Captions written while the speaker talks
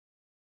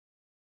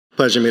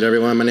Pleasure to meet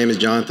everyone. My name is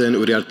Jonathan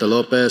Uriarte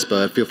Lopez,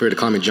 but feel free to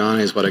call me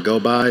John, is what I go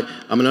by.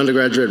 I'm an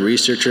undergraduate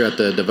researcher at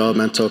the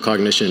Developmental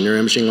Cognition and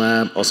Neuroimaging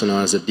Lab, also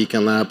known as the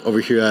Deacon Lab,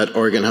 over here at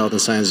Oregon Health and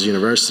Sciences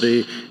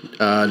University,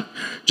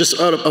 just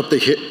up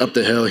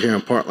the hill here in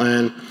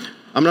Portland.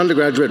 I'm an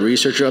undergraduate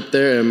researcher up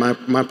there, and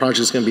my project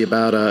is going to be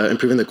about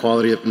improving the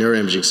quality of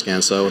neuroimaging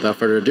scans. So without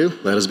further ado,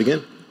 let us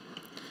begin.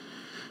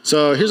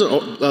 So here's a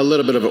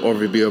little bit of an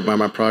overview about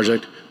my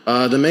project.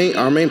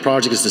 Our main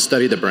project is to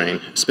study the brain,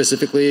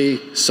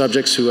 specifically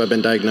subjects who have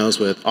been diagnosed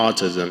with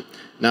autism.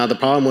 Now, the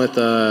problem with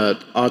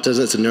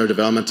autism, it's a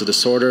neurodevelopmental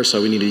disorder,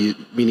 so we need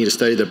to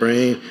study the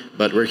brain,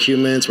 but we're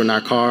humans, we're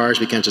not cars,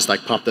 we can't just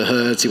like pop the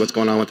hood, see what's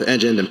going on with the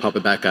engine, then pop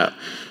it back up.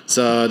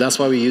 So that's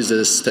why we use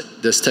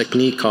this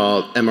technique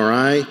called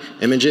MRI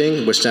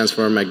imaging, which stands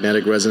for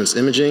magnetic resonance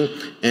imaging,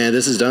 and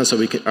this is done so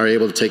we are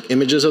able to take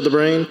images of the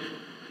brain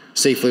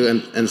safely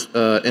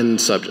in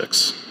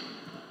subjects.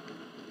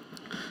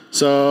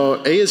 So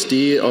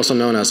ASD, also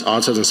known as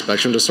autism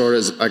spectrum disorder,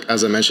 is,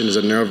 as I mentioned, is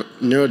a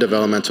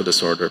neurodevelopmental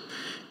disorder.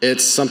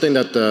 It's something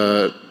that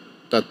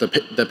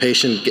the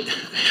patient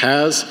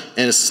has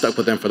and is stuck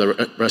with them for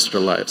the rest of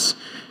their lives.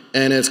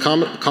 And it's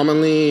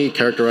commonly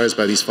characterized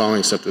by these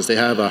following symptoms. They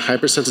have a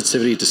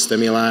hypersensitivity to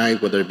stimuli,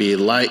 whether it be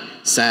light,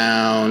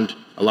 sound,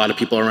 a lot of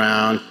people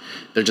around.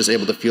 They're just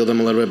able to feel them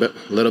a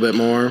little bit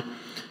more.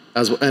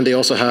 And they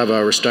also have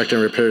a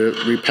restrictive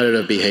and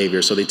repetitive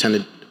behavior, so they tend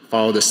to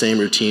follow the same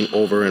routine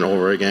over and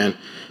over again.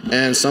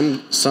 And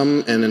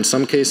in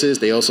some cases,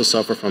 they also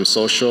suffer from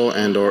social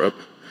and/or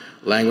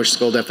language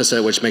skill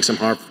deficit, which makes them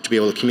hard to be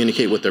able to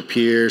communicate with their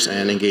peers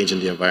and engage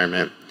in the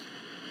environment.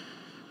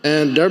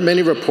 And there are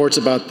many reports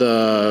about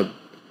the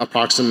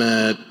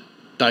approximate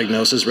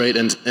diagnosis rate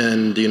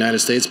in the United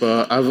States,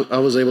 but I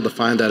was able to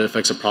find that it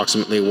affects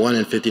approximately 1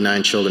 in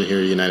 59 children here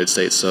in the United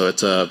States. So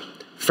it's a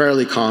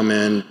fairly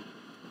common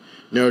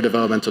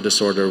neurodevelopmental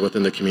disorder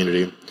within the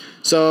community.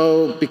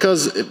 So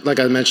because, like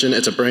I mentioned,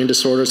 it's a brain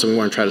disorder, so we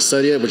want to try to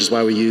study it, which is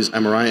why we use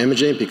MRI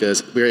imaging,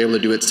 because we were able to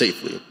do it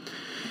safely.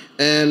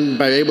 And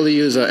by able to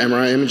use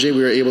MRI imaging,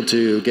 we were able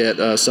to get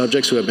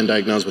subjects who have been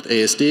diagnosed with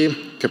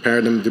ASD, compare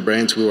them to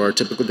brains who are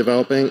typically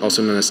developing,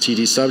 also known as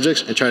TD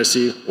subjects, and try to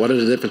see what are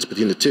the difference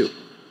between the two.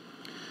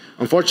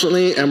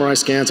 Unfortunately, MRI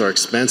scans are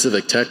expensive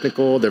and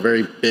technical. They're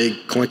very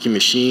big, clunky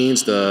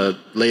machines. The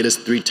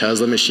latest 3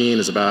 Tesla machine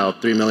is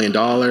about $3 million,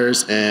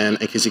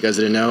 and in case you guys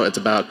didn't know, it's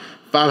about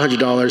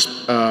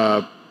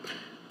 $500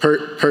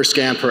 per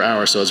scan per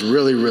hour, so it's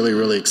really, really,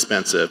 really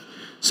expensive.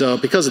 So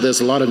because of this,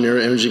 a lot of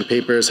neuroimaging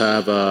papers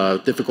have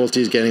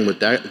difficulties getting with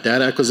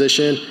data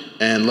acquisition,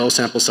 and low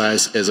sample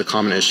size is a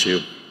common issue.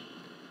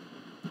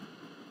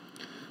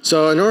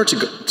 So in order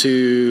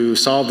to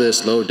solve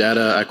this low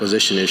data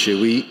acquisition issue,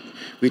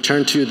 we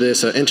turn to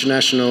this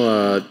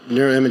international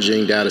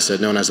neuroimaging data set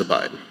known as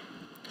ABIDE.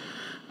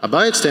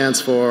 ABIDE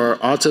stands for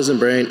Autism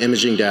Brain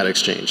Imaging Data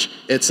Exchange.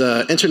 It's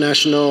an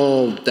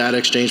international data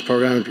exchange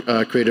program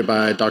created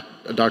by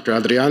Dr.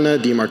 Adriana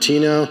Di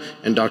Martino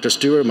and Dr.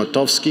 Stuart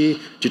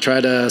Motowski to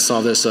try to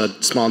solve this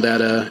small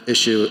data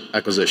issue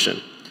acquisition.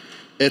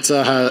 It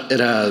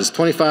has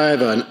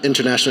 25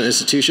 international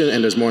institutions,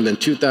 and there's more than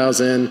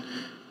 2,000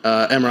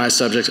 MRI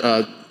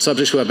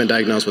subjects who have been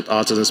diagnosed with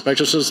autism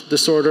spectrum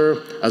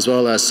disorder, as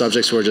well as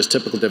subjects who are just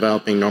typical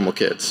developing normal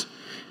kids.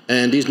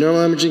 And these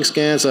neuroimaging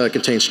scans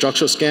contain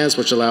structural scans,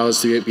 which allow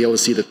us to be able to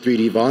see the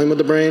 3D volume of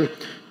the brain,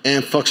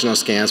 and functional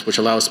scans, which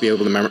allow us to be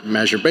able to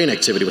measure brain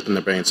activity within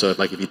the brain. So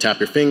if you tap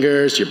your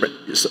fingers,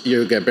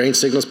 you get brain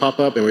signals pop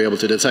up, and we're able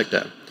to detect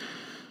that.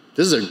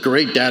 This is a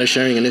great data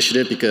sharing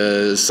initiative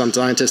because some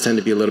scientists tend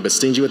to be a little bit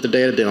stingy with the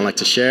data. They don't like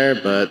to share,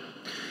 but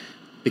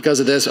because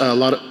of this,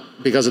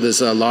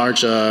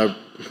 large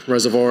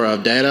reservoir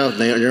of data,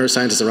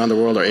 neuroscientists around the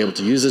world are able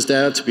to use this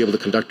data to be able to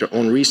conduct their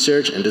own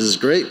research, and this is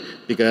great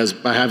because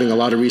by having a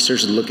lot of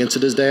researchers look into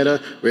this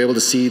data, we're able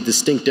to see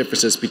distinct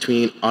differences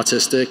between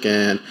autistic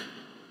and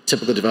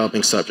typical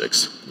developing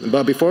subjects.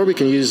 But before we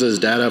can use this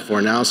data for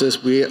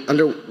analysis, we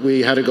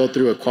had to go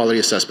through a quality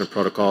assessment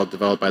protocol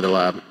developed by the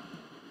lab.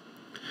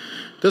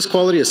 This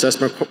quality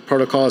assessment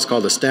protocol is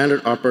called the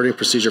Standard Operating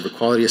Procedure for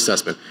Quality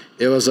Assessment.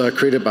 It was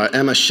created by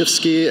Emma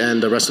Shifsky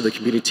and the rest of the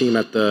community team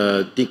at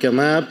the Deacon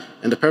Lab,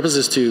 and the purpose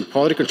is to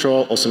quality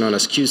control, also known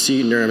as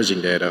QC,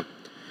 neuroimaging data.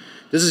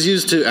 This is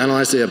used to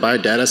analyze the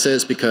ABIDE data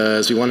sets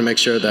because we want to make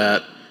sure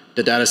that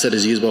the data set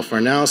is usable for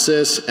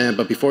analysis,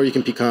 but before you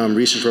can become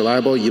research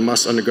reliable, you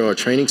must undergo a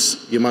training,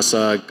 you must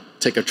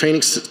take a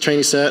training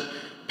set,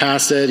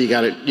 pass it,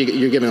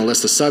 you're given a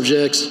list of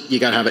subjects, you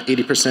gotta have an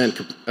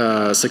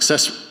 80%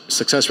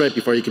 success rate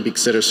before you can be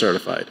considered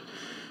certified.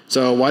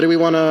 So why do we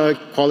want to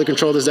quality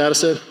control this data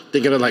set?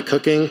 Think of it like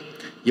cooking.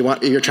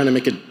 You're trying to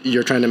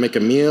make a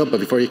meal, but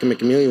before you can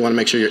make a meal, you want to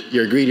make sure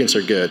your ingredients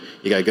are good.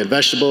 You got good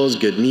vegetables,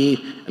 good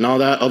meat, and all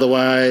that.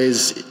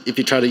 Otherwise, if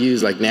you try to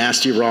use like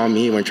nasty raw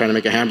meat when you're trying to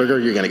make a hamburger,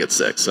 you're gonna get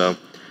sick. So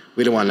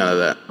we don't want none of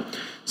that.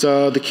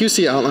 So the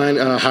QC outline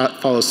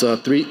follows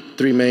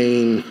three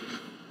main,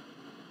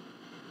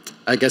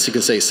 I guess you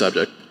can say,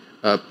 subject.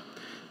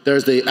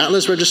 There's the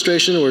Atlas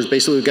registration, where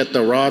basically we get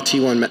the raw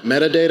T1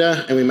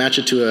 metadata, and we match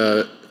it to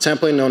a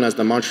template known as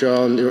the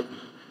Montreal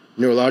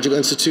Neurological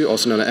Institute,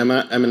 also known as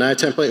MNI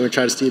template, and we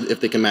try to see if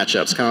they can match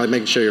up. It's kind of like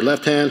making sure your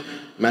left hand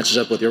matches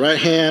up with your right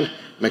hand,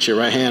 make sure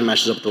your right hand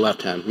matches up with the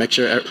left hand, make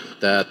sure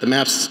that the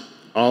maps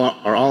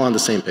are all on the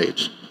same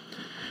page.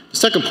 The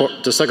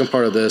second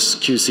part of this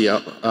QC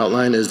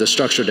outline is the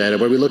structure data,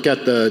 where we look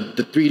at the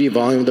 3D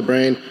volume of the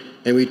brain,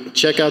 and we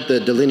check out the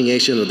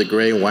delineation of the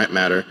gray and white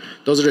matter.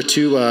 Those are the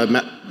two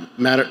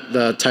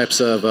the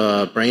types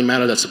of brain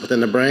matter that's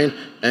within the brain,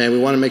 and we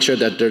want to make sure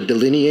that they're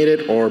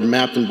delineated or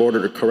mapped and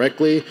bordered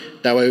correctly.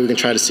 That way we can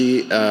try to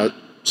see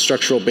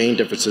structural brain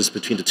differences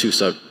between the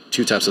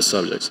two types of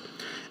subjects.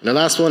 And the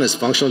last one is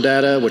functional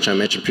data, which I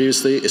mentioned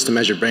previously, is to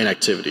measure brain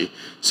activity.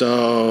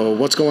 So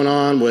what's going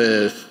on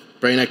with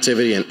brain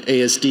activity in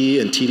ASD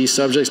and TD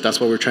subjects?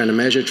 That's what we're trying to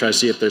measure, try to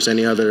see if there's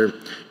any other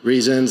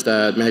reasons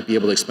that might be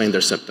able to explain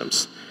their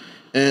symptoms.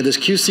 And this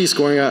QC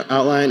scoring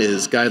guideline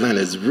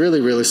is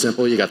really, really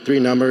simple. You got 3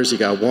 numbers. You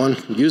got 1,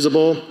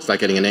 usable. It's like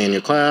getting an A in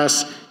your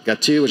class. You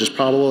got 2, which is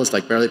probable. It's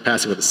like barely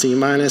passing with a C-,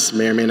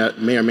 may or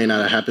may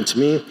not have happened to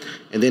me.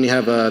 And then you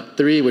have a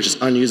 3, which is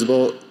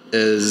unusable,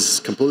 is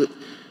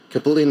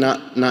completely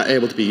not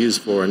able to be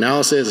used for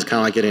analysis. It's kind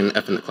of like getting an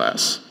F in the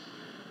class.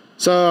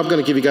 So I'm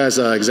going to give you guys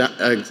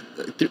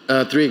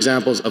 3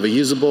 examples of a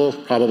usable,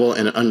 probable,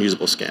 and an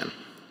unusable scan.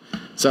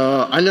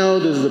 So I know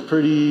this is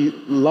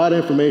a lot of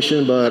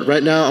information, but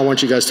right now I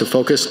want you guys to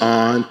focus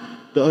on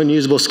the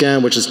unusable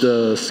scan, which is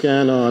the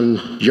scan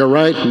on your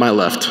right, my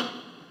left.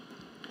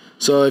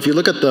 So if you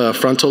look at the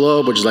frontal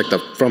lobe, which is like the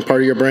front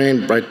part of your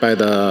brain, right by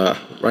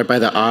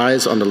the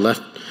eyes on the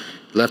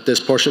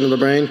leftist portion of the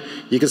brain,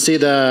 you can see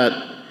that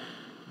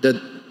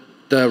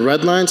the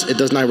red lines, it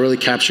does not really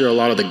capture a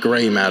lot of the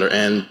gray matter,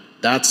 and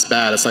that's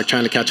bad. It's like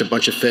trying to catch a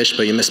bunch of fish,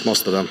 but you miss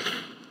most of them.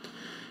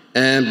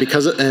 And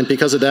because of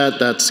that,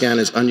 that scan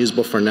is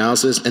unusable for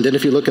analysis. And then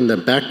if you look in the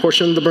back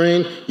portion of the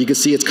brain, you can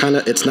see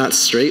it's not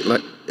straight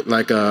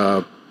like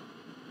a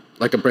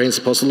brain's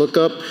supposed to look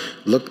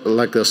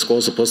like a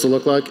skull's supposed to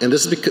look like. And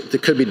this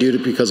could be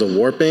because of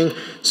warping.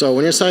 So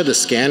when you're inside the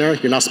scanner,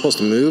 you're not supposed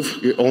to move.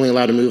 You're only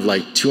allowed to move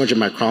like 200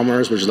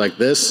 micrometers, which is like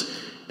this.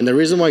 And the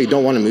reason why you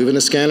don't want to move in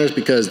the scanner is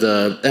because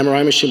the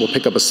MRI machine will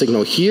pick up a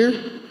signal here,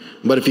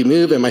 but if you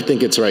move, it might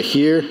think it's right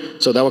here.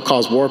 So that would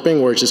cause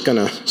warping, where it's just going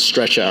to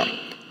stretch out.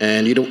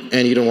 And you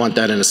don't want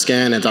that in a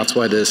scan, and that's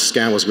why this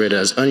scan was graded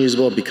as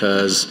unusable,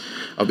 because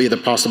of either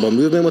possible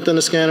movement within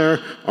the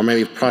scanner or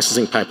maybe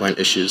processing pipeline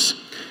issues.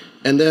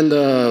 And then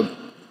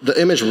the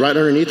image right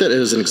underneath it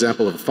is an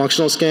example of a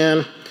functional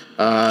scan.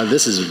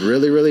 This is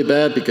really, really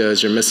bad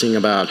because you're missing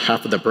about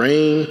half of the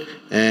brain,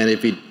 and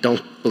if you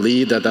don't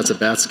believe that that's a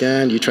bad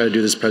scan, you try to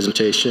do this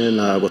presentation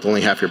with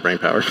only half your brain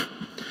power.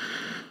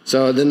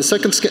 So then the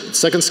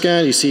second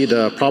scan, you see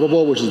the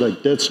probable, which is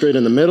like dead straight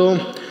in the middle.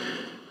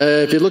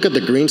 If you look at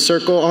the green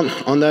circle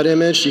on that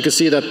image, you can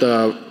see that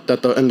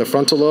in the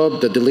frontal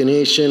lobe, the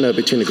delineation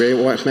between the gray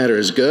and white matter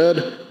is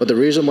good. But the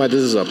reason why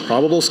this is a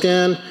probable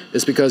scan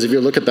is because if you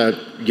look at that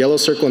yellow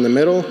circle in the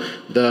middle,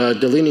 the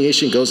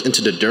delineation goes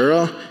into the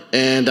dura,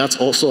 and that's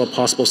also a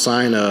possible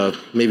sign of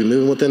maybe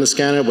movement within the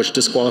scanner, which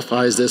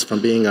disqualifies this from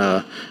being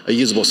a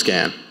usable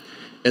scan.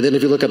 And then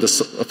if you look at the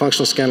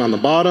functional scan on the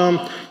bottom,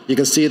 you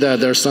can see that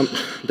there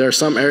are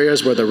some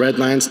areas where the red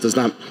lines does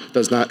not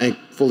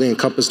fully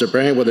encompass the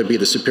brain, whether it be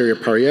the superior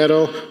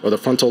parietal or the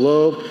frontal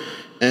lobe.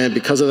 And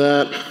because of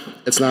that,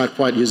 it's not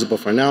quite usable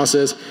for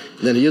analysis.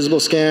 And then the usable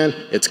scan,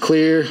 it's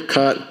clear,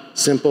 cut,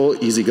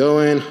 simple, easy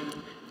going.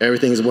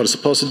 Everything is what it's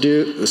supposed to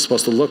do, it's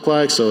supposed to look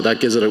like, so that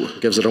gives it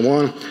a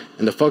 1.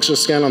 And the functional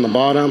scan on the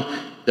bottom,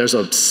 there's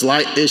a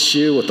slight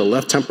issue with the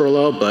left temporal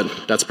lobe,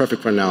 but that's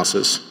perfect for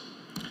analysis.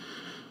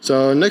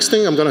 So next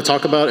thing I'm going to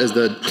talk about is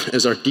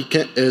our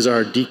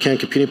DCAN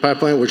computing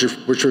pipeline, which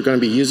we're going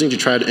to be using to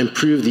try to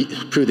improve the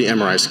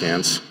MRI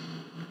scans.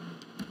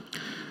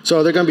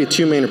 So there are going to be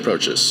 2 main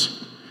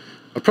approaches.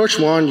 Approach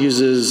 1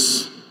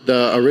 uses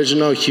the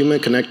original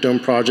human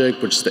connectome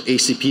project, which is the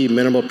ACP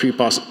minimal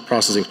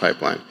pre-processing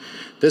pipeline.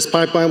 This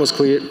pipeline was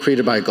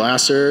created by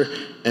Glasser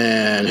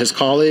and his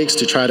colleagues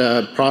to try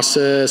to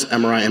process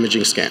MRI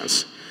imaging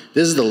scans.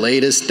 This is the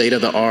latest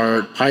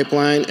state-of-the-art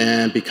pipeline,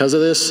 and because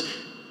of this,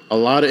 a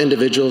lot of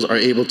individuals are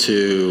able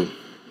to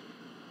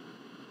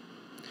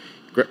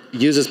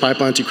use this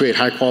pipeline to create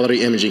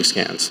high-quality imaging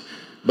scans.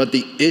 But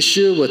the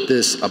issue with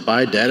this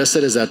ABIDE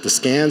dataset is that the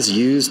scans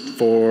used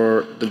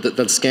for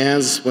the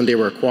scans when they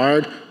were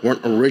acquired weren't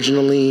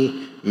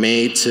originally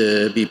made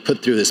to be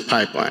put through this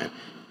pipeline.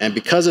 And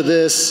because of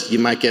this, you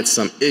might get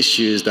some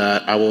issues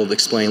that I will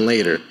explain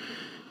later.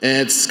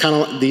 And it's kind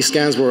of, these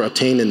scans were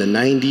obtained in the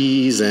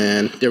 90s,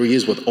 and they were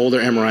used with older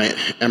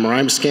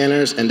MRI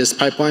scanners, and this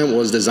pipeline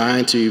was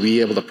designed to be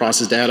able to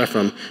process data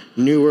from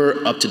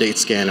newer, up-to-date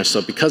scanners.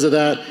 So because of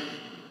that,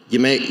 you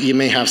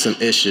may have some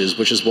issues,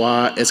 which is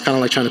why it's kind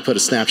of like trying to put a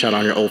snapshot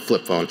on your old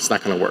flip phone. It's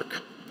not going to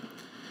work.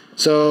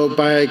 So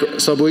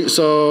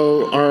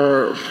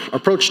our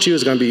approach 2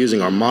 is going to be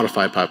using our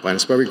modified pipeline.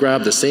 It's where we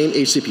grab the same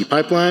HCP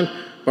pipeline,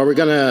 but we're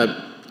going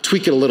to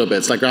tweak it a little bit.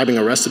 It's like grabbing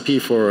a recipe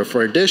for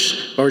a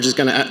dish, but we're just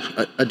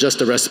gonna adjust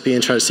the recipe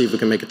and try to see if we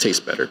can make it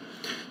taste better.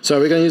 So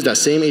we're gonna use that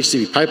same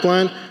HCP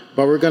pipeline,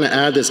 but we're gonna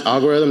add this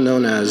algorithm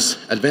known as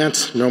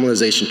Advanced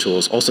Normalization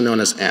Tools, also known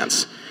as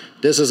ANTS.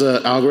 This is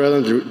an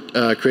algorithm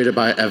created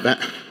by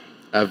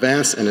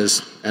Advanced and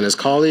his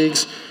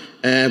colleagues,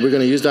 and we're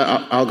gonna use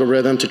that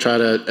algorithm to try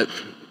to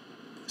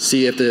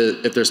see if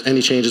there's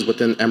any changes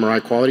within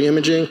MRI quality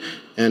imaging,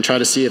 and try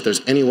to see if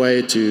there's any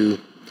way to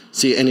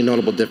see any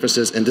notable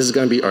differences, and this is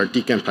gonna be our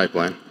DCAM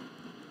pipeline.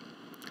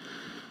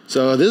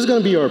 So this is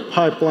gonna be our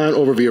pipeline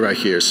overview right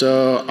here.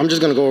 So I'm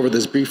just gonna go over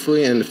this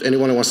briefly, and if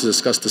anyone wants to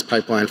discuss this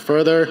pipeline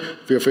further,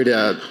 feel free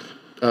to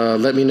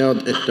let me know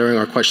during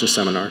our question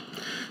seminar.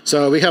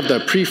 So we have the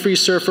pre-freeze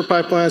surfer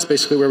pipelines,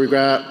 basically where we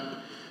grab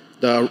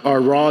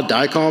our raw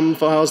DICOM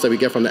files that we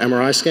get from the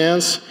MRI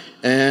scans,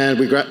 and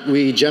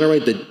we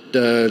generate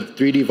the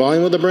 3D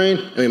volume of the brain,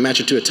 and we match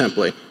it to a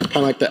template, kind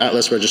of like the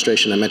Atlas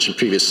registration I mentioned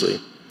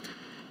previously.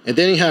 And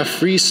then you have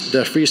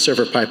the freeze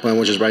surfer pipeline,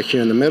 which is right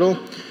here in the middle.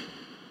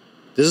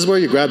 This is where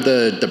you grab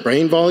the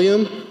brain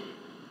volume,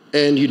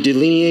 and you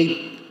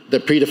delineate the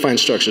predefined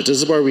structures. This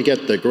is where we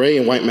get the gray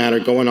and white matter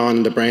going on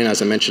in the brain, as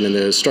I mentioned in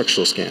the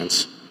structural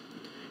scans.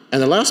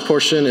 And the last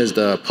portion is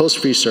the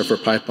post-freeze surfer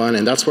pipeline,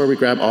 and that's where we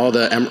grab all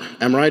the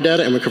MRI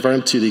data and we convert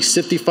them to the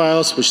CIFT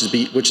files,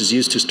 which is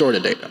used to store the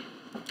data.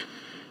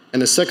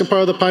 And the second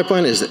part of the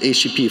pipeline is the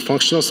HCP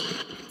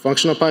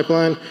functional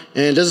pipeline,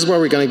 and this is where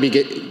we're going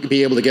to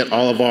be able to get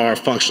all of our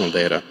functional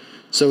data.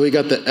 So we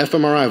got the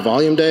fMRI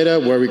volume data,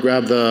 where we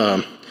grab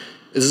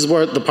this is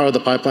where the part of the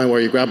pipeline where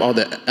you grab all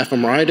the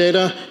fMRI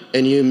data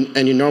and you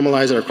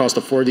normalize it across the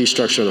 4D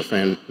structure of the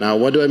brain. Now,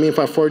 what do I mean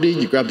by 4D?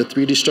 You grab the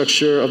 3D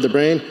structure of the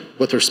brain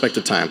with respect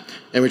to time.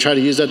 And we try to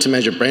use that to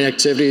measure brain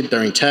activity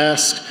during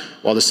tasks,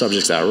 while the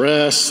subject's at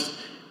rest,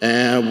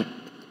 and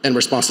in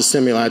response to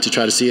stimuli to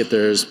try to see if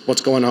there's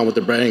what's going on with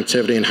the brain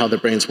activity and how the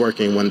brain's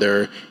working when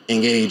they're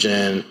engaged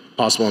in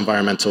possible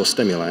environmental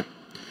stimuli.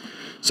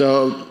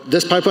 So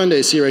this pipeline that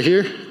you see right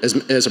here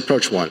is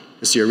approach one.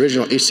 It's the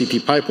original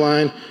HCP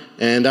pipeline,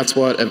 and that's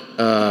what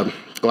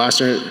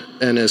Glasser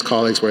and his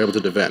colleagues were able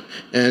to invent.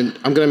 And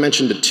I'm going to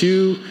mention the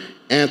 2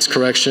 ANTS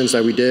corrections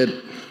that we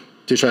did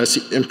to try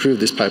to improve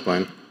this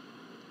pipeline.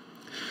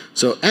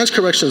 So ANTS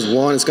corrections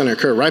 1 is going to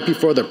occur right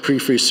before the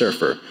pre-freeze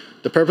surfer.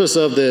 The purpose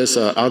of this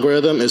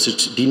algorithm is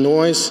to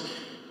denoise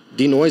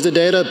the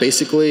data,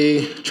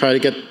 basically try to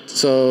get,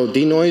 so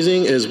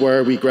denoising is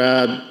where we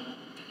try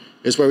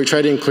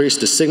to increase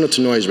the signal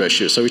to noise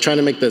ratio. So we try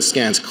to make the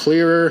scans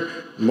clearer,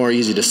 more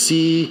easy to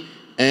see,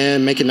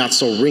 and make it not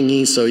so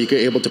ringy so you're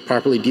able to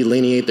properly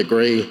delineate the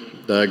gray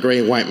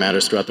and white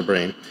matters throughout the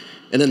brain.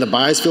 And then the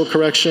bias field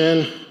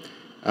correction,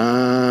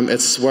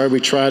 it's where we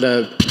try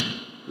to,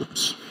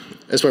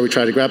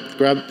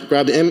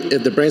 grab the image.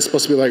 If the brain's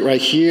supposed to be like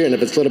right here, and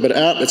if it's a little bit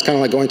out, it's kind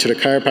of like going to the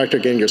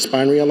chiropractor, getting your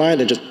spine realigned,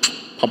 and just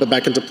pop it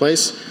back into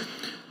place.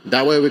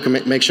 That way we can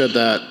make sure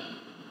that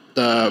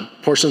the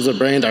portions of the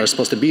brain that are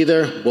supposed to be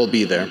there will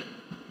be there.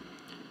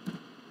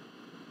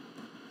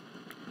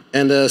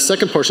 And the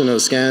second portion of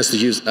the scan is to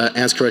use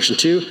ANTS correction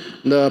 2.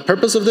 The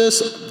purpose of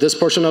this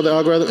portion of the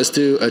algorithm is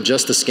to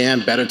adjust the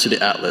scan better to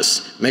the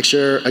Atlas. Make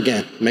sure that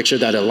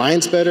it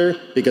aligns better,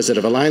 because if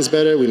it aligns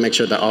better, we make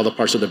sure that all the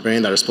parts of the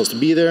brain that are supposed to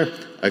be there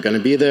are going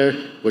to be there,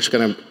 which is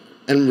going to,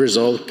 end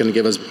result, going to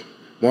give us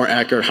more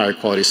accurate, higher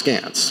quality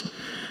scans.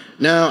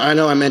 Now, I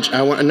know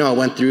I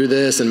went through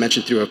this and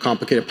mentioned through a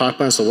complicated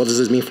pipeline, so what does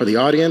this mean for the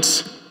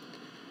audience?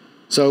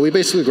 So we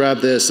basically grab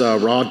this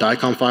raw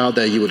DICOM file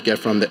that you would get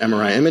from the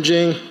MRI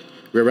imaging.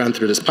 We ran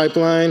through this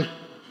pipeline.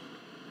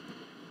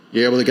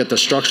 You're able to get the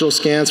structural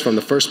scans from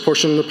the first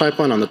portion of the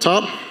pipeline on the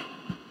top.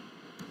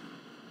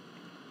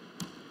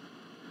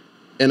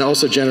 And it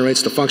also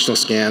generates the functional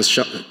scans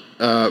from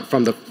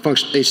the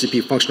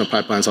HCP functional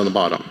pipelines on the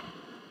bottom.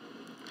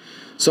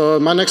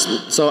 So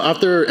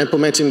after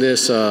implementing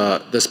this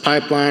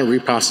pipeline,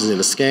 reprocessing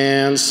the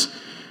scans,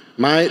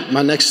 my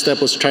next step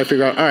was to try to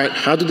figure out, all right,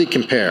 how do they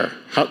compare?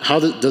 How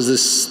does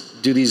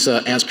these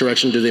ANTS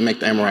correction, do they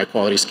make the MRI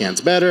quality scans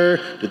better?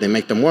 Do they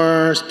make them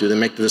worse? Do they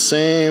make them the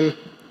same?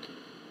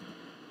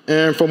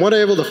 And from what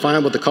I'm able to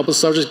find with a couple of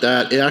subjects,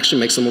 that it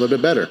actually makes them a little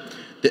bit better.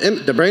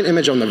 The brain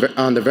image on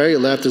the very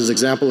left is an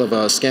example of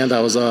a scan that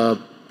was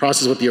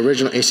processed with the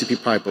original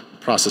HCP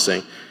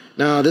processing.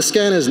 Now, this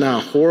scan is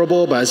not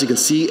horrible, but as you can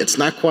see, it's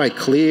not quite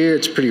clear.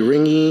 It's pretty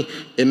ringy.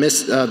 It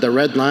missed, the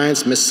red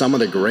lines missed some of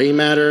the gray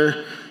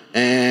matter,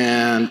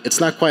 and it's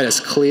not quite as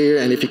clear.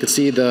 And if you can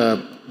see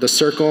the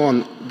circle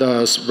on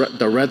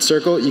the red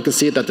circle, you can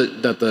see that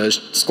the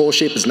skull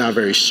shape is not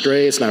very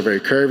straight. It's not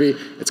very curvy.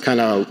 It's kind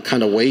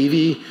of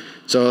wavy.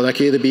 So that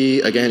could either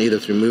be, again, either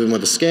through moving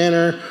with the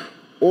scanner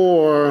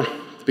or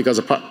because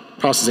of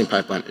processing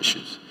pipeline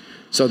issues.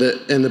 So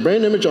in the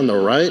brain image on the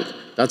right,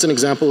 that's an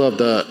example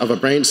of a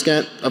brain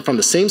scan from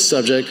the same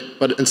subject,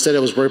 but instead it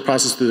was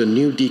reprocessed through the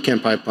new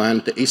DCAM pipeline,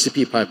 the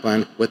HCP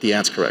pipeline with the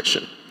ANTS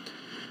correction.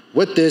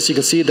 With this, you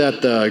can see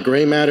that the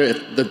gray matter,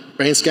 the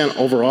brain scan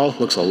overall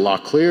looks a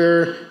lot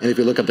clearer. And if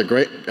you look at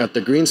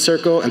the green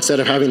circle,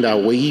 instead of having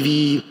that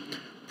wavy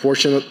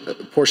portion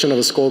of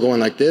the skull going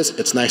like this,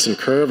 it's nice and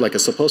curved like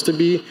it's supposed to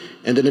be.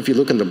 And then if you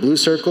look in the blue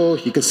circle,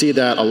 you can see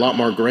that a lot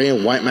more gray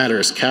and white matter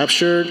is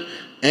captured,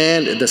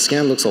 and the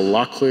scan looks a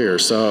lot clearer.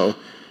 So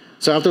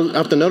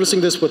after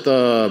noticing this with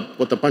a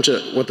bunch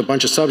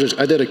of subjects,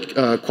 I did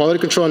a quality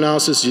control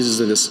analysis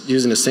using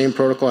the same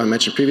protocol I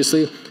mentioned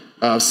previously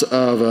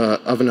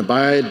of an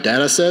abide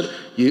data set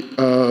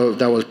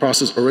that was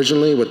processed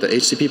originally with the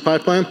HCP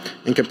pipeline,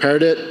 and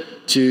compared it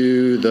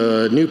to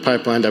the new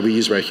pipeline that we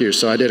use right here.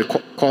 So I did a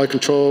quality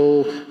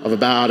control of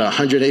about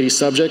 180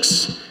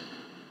 subjects,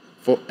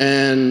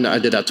 and I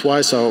did that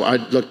twice. So I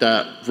looked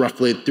at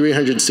roughly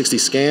 360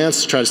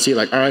 scans to try to see,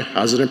 like, all right,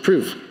 how does it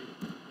improve?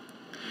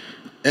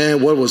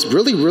 And what was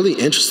really, really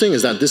interesting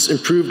is that this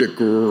improved it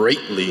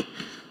greatly.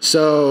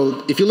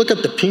 So if you look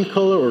at the pink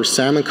color or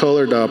salmon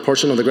colored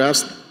portion of the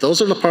graphs,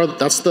 those are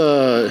that's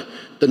the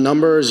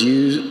numbers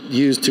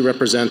used to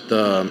represent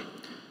the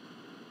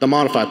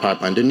modified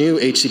pipeline, the new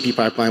HCP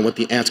pipeline with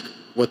the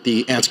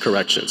ANTS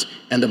corrections.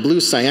 And the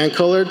blue cyan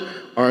colored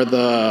are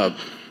the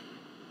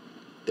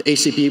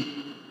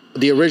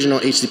original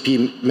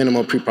HCP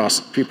minimal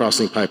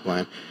pre-processing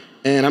pipeline.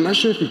 And I'm not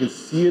sure if you can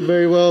see it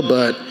very well,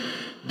 but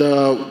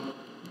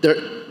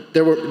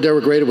they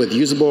were graded with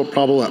usable,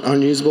 probable, and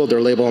unusable. They're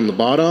labeled on the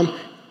bottom.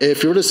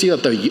 If you were to see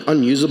that the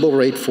unusable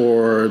rate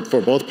for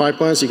both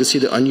pipelines, you can see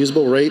the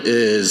unusable rate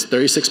is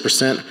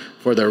 36%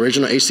 for the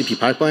original HCP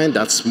pipeline.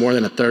 That's more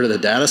than a third of the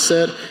data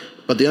set.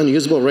 But the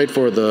unusable rate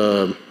for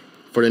the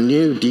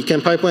new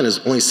DCAM pipeline is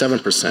only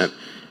 7%.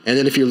 And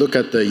then if you look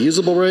at the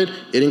usable rate,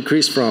 it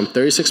increased from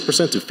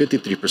 36% to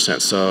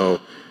 53%.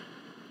 So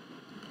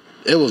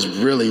it was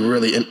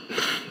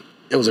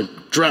it was a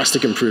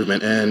drastic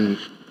improvement. And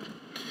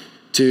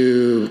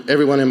to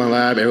everyone in my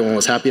lab, everyone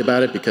was happy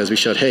about it because we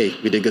showed, hey,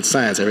 we did good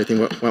science, everything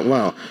went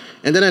well.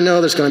 And then I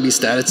know there's gonna be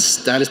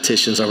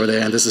statisticians over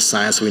there, and this is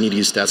science, so we need to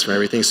use stats for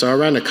everything. So I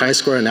ran a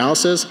chi-square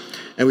analysis,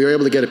 and we were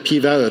able to get a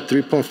p-value of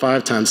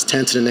 3.5 times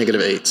 10 to the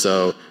negative 8.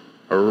 So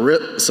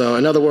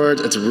in other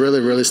words, it's really,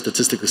 really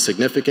statistically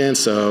significant.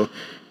 So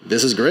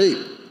this is great.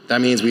 That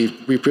means we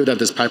proved that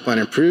this pipeline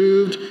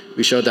improved.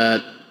 We showed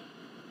that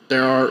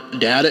there are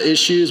data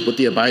issues with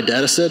the abide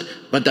data set,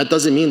 but that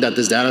doesn't mean that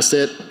this data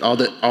set, all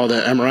the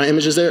MRI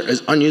images there,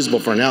 is unusable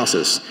for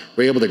analysis.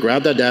 We're able to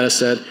grab that data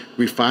set,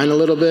 refine a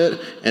little bit,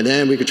 and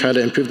then we could try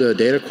to improve the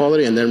data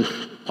quality and then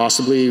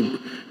possibly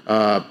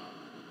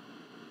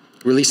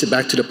release it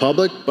back to the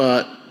public.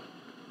 But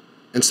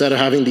instead of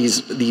having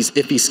these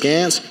iffy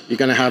scans, you're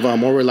gonna have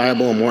more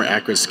reliable and more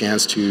accurate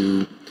scans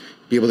to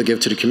be able to give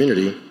to the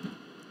community.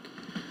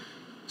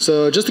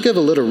 So just to give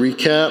a little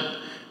recap,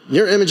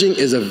 neuroimaging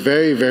is a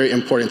very, very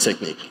important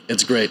technique.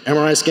 It's great.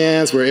 MRI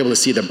scans, we're able to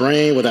see the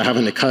brain without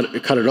having to cut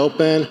it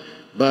open.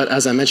 But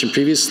as I mentioned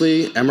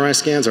previously, MRI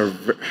scans are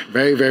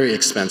very, very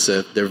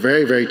expensive. They're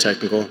very, very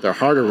technical. They're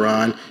hard to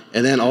run.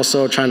 And then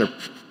also trying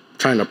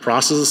to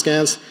process the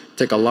scans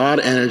take a lot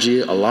of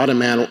energy, a lot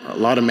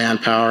of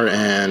manpower,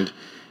 and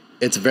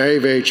it's very,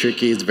 very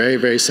tricky. It's very,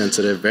 very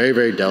sensitive, very,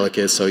 very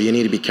delicate. So you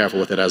need to be careful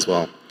with it as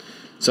well.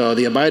 So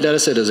the abide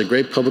dataset is a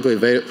great publicly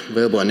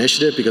available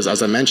initiative because,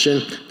 as I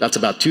mentioned, that's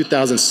about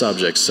 2,000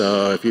 subjects.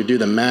 So if you do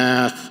the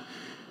math,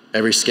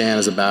 every scan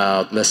is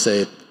about, let's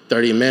say,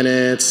 30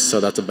 minutes. So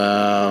that's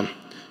about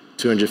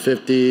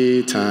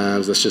 250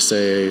 times, let's just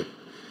say,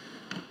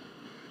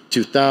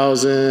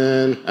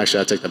 2,000.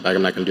 Actually, I take that back.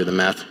 I'm not going to do the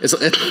math.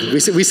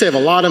 We save a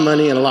lot of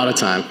money and a lot of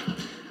time.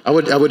 I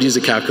would use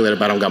a calculator,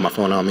 but I don't got my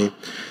phone on me.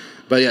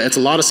 But yeah, it's a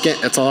lot of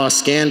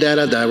scan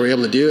data that we're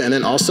able to do, and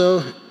then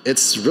also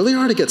it's really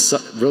hard to get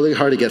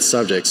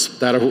subjects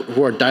that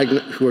who are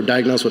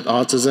diagnosed with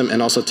autism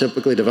and also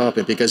typically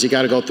developing, because you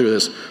got to go through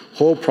this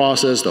whole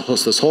process,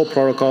 this whole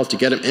protocol to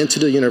get them into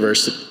the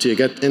university, to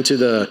get into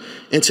the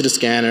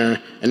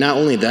scanner, and not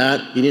only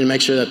that, you need to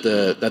make sure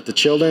that the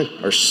children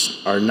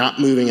are not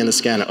moving in the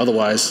scanner,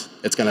 otherwise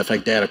it's going to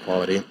affect data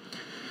quality.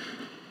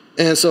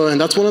 And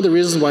that's one of the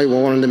reasons why we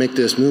wanted to make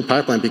this new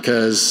pipeline,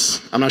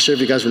 because I'm not sure if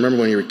you guys remember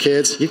when you were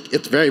kids,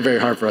 it's very, very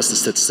hard for us to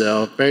sit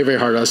still, very, very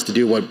hard for us to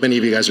do what many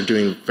of you guys are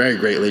doing very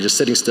greatly, just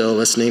sitting still,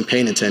 listening,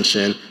 paying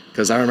attention.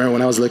 Because I remember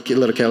when I was a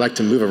little kid, I liked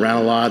to move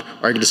around a lot,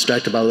 or get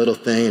distracted by a little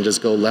thing and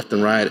just go left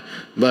and right.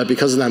 But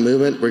because of that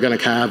movement, we're going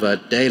to kind of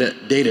have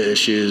data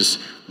issues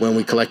when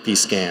we collect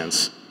these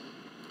scans.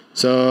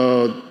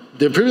 So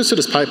the improvements to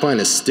this pipeline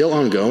is still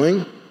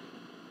ongoing,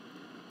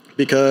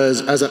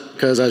 because as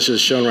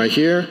just shown right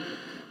here,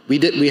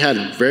 we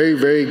had very,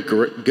 very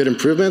good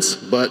improvements,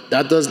 but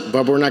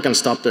we're not going to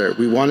stop there.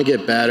 We want to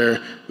get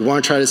better. We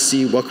want to try to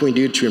see what can we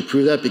do to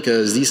improve that,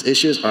 because these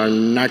issues are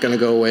not going to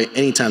go away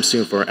anytime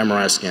soon for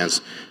MRI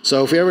scans.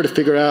 So if we ever to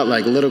figure out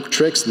like little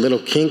tricks, little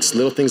kinks,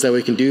 little things that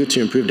we can do to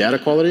improve data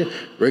quality,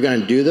 we're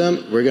going to do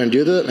them. We're going to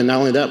do them, and not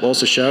only that, we'll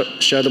also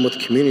share them with the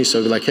community.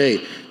 So we're like,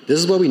 hey, this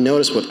is what we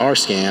noticed with our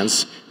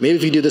scans. Maybe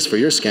if you do this for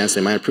your scans,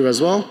 they might improve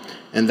as well.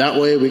 And that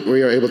way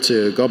we are able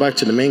to go back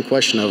to the main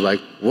question of like,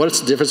 what's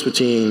the difference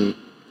between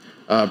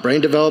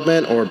brain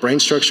development or brain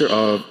structure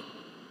of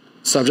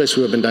subjects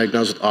who have been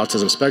diagnosed with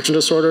autism spectrum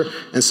disorder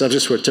and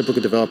subjects who are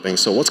typically developing.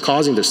 So what's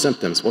causing their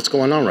symptoms? What's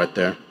going on right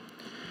there?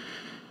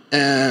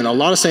 And a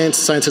lot of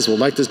scientists will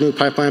like this new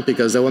pipeline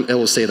because it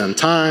will save them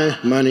time,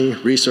 money,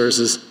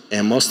 resources,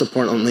 and most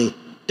importantly,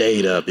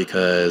 data,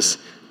 because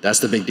that's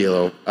the big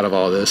deal out of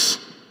all this.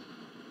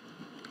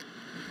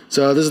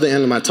 So this is the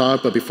end of my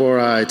talk, but before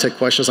I take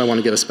questions, I want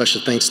to give a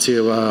special thanks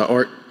to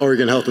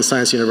Oregon Health and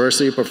Science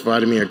University for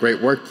providing me a great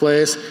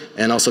workplace,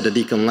 and also the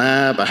Deacon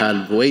Lab. I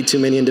had way too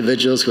many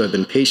individuals who have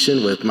been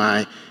patient with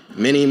my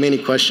many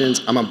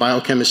questions. I'm a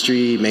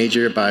biochemistry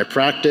major by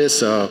practice,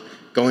 so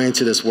going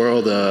into this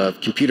world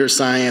of computer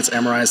science,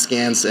 MRI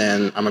scans,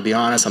 and I'm gonna be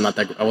honest,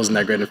 I wasn't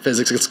that great in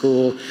physics at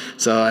school,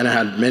 so and I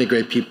had many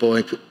great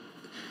people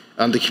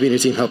on the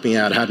community team helping me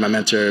out. I had my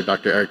mentor,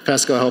 Dr. Eric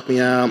Pesco, help me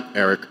out,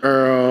 Eric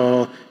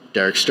Earl,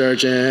 Derek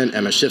Sturgeon,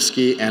 Emma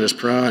Shifsky, Anders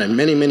Perron, and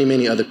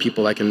many other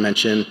people I can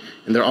mention,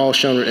 and they're all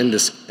shown in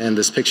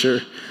this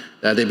picture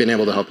that they've been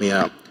able to help me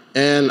out.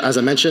 And as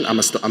I mentioned,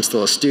 I'm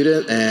still a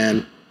student,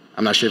 and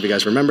I'm not sure if you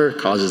guys remember,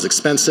 college is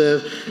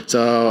expensive,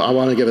 so I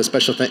want to give a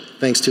special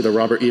thanks to the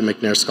Robert E.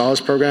 McNair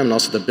Scholars Program and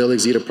also the Bill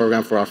Exeter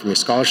Program for offering me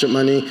scholarship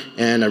money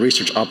and a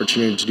research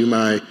opportunity to do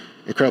my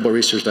incredible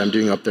research that I'm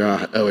doing up there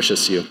at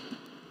OSSU.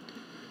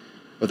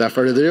 Without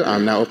further ado,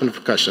 I'm now open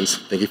for questions.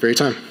 Thank you for your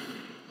time.